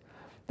this,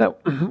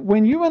 that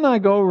when you and I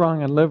go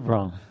wrong and live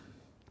wrong,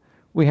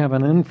 we have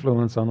an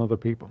influence on other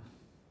people.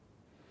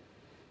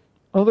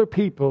 Other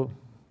people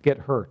get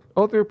hurt.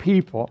 Other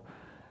people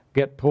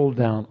get pulled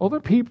down. Other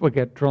people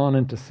get drawn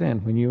into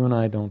sin when you and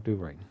I don't do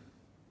right.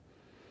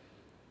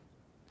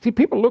 See,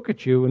 people look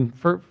at you, and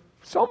for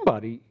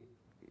somebody,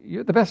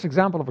 you're the best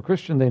example of a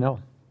Christian they know.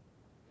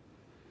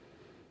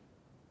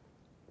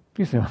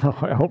 You say, oh,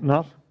 I hope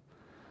not.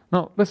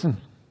 No, listen,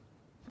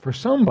 for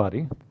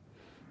somebody,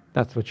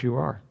 that's what you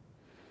are.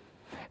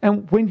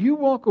 And when you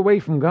walk away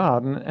from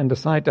God and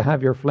decide to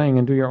have your fling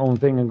and do your own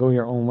thing and go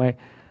your own way,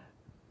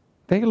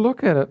 they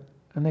look at it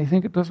and they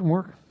think it doesn't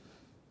work.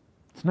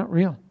 It's not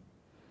real.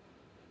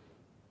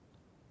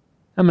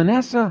 And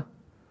Manasseh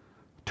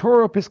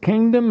tore up his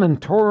kingdom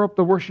and tore up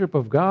the worship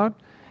of God,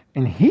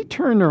 and he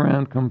turned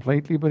around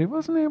completely, but he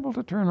wasn't able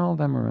to turn all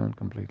them around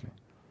completely.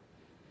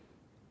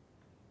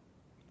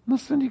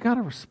 Listen, you got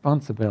a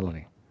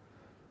responsibility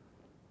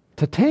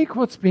to take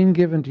what's been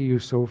given to you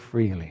so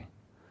freely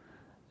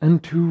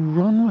and to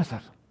run with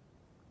it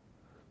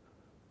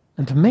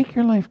and to make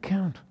your life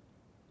count.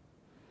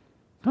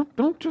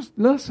 Don't just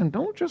listen.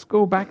 Don't just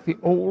go back the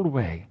old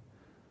way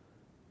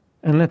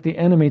and let the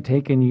enemy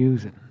take and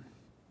use it.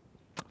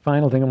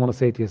 Final thing I want to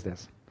say to you is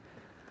this.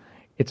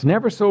 It's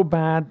never so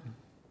bad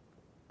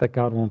that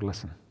God won't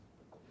listen.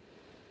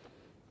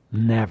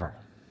 Never.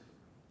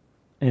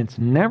 And it's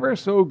never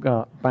so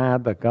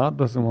bad that God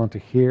doesn't want to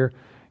hear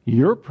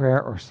your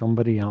prayer or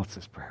somebody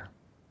else's prayer.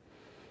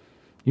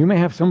 You may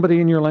have somebody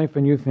in your life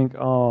and you think,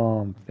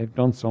 oh, they've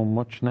done so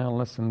much now.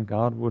 Listen,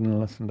 God wouldn't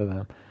listen to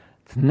them.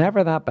 It's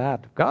never that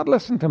bad. If God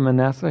listened to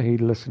Manasseh,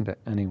 he'd listen to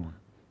anyone.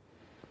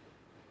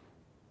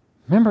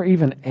 Remember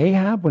even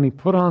Ahab when he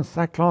put on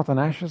sackcloth and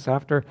ashes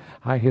after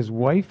his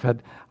wife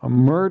had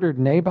murdered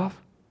Naboth?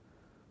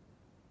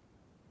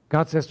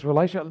 God says to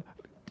Elisha,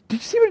 did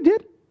you see what he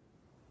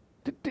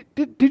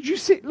did? Did you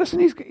see? Listen,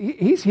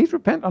 he's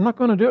repentant. I'm not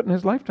going to do it in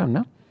his lifetime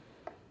now.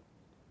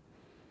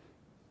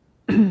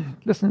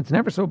 Listen, it's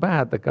never so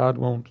bad that God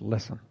won't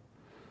listen.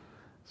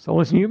 So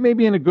listen, you may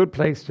be in a good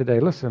place today.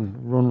 Listen,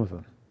 run with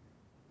it.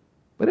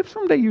 But if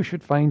someday you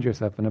should find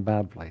yourself in a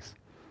bad place,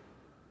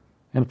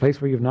 in a place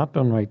where you've not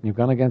done right, and you've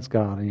gone against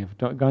God, and you've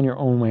gone your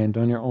own way and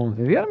done your own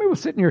thing, the enemy will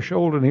sit in your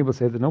shoulder and he will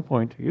say, there's no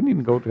point. You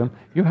needn't go to him.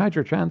 You had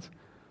your chance.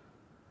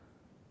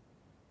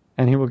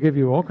 And he will give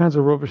you all kinds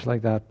of rubbish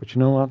like that. But you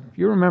know what?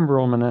 You remember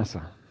old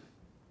Manasseh.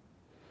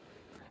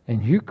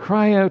 And you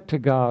cry out to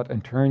God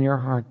and turn your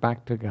heart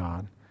back to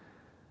God.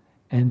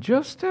 And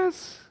just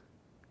as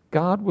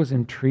God was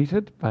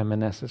entreated by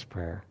Manasseh's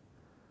prayer,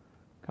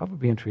 God will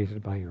be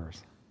entreated by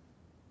yours.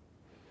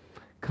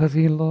 Because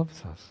he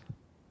loves us.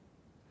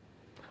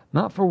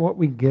 Not for what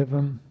we give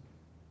him.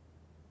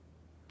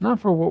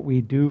 Not for what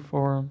we do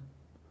for him.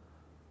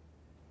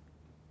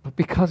 But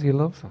because he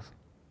loves us.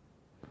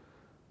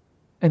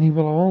 And he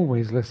will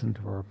always listen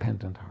to a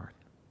repentant heart.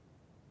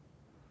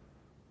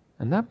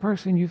 And that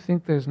person you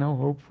think there's no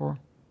hope for,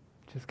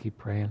 just keep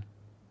praying.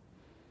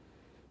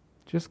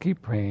 Just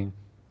keep praying.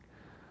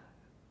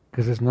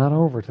 Because it's not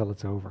over till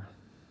it's over.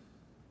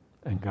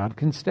 And God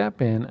can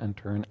step in and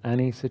turn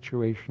any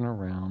situation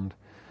around.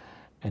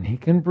 And he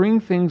can bring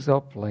things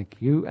up like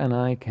you and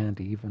I can't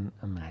even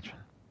imagine.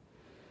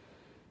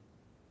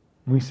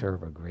 We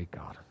serve a great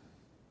God.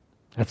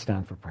 Let's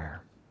stand for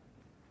prayer.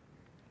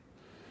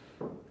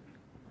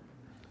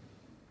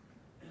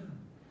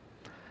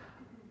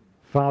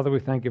 Father, we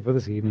thank you for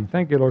this evening.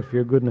 Thank you, Lord, for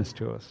your goodness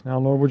to us. Now,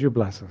 Lord, would you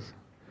bless us?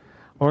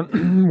 Lord,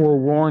 we're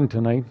warned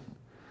tonight,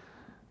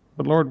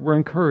 but Lord, we're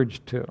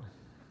encouraged too.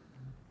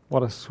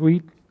 What a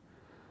sweet,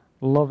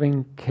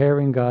 loving,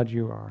 caring God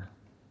you are.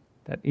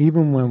 That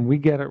even when we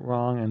get it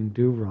wrong and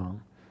do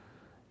wrong,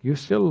 you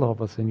still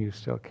love us and you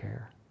still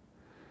care.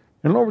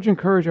 And Lord, would you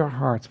encourage our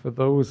hearts for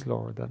those,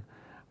 Lord, that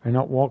are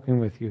not walking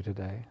with you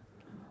today?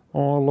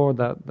 Oh, Lord,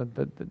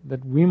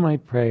 that we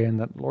might pray and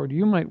that, Lord,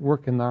 you might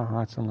work in their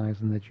hearts and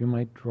lives and that you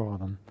might draw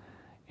them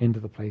into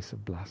the place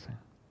of blessing.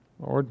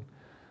 Lord,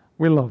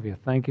 we love you.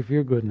 Thank you for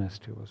your goodness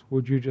to us.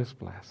 Would you just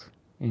bless?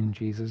 In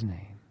Jesus'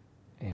 name.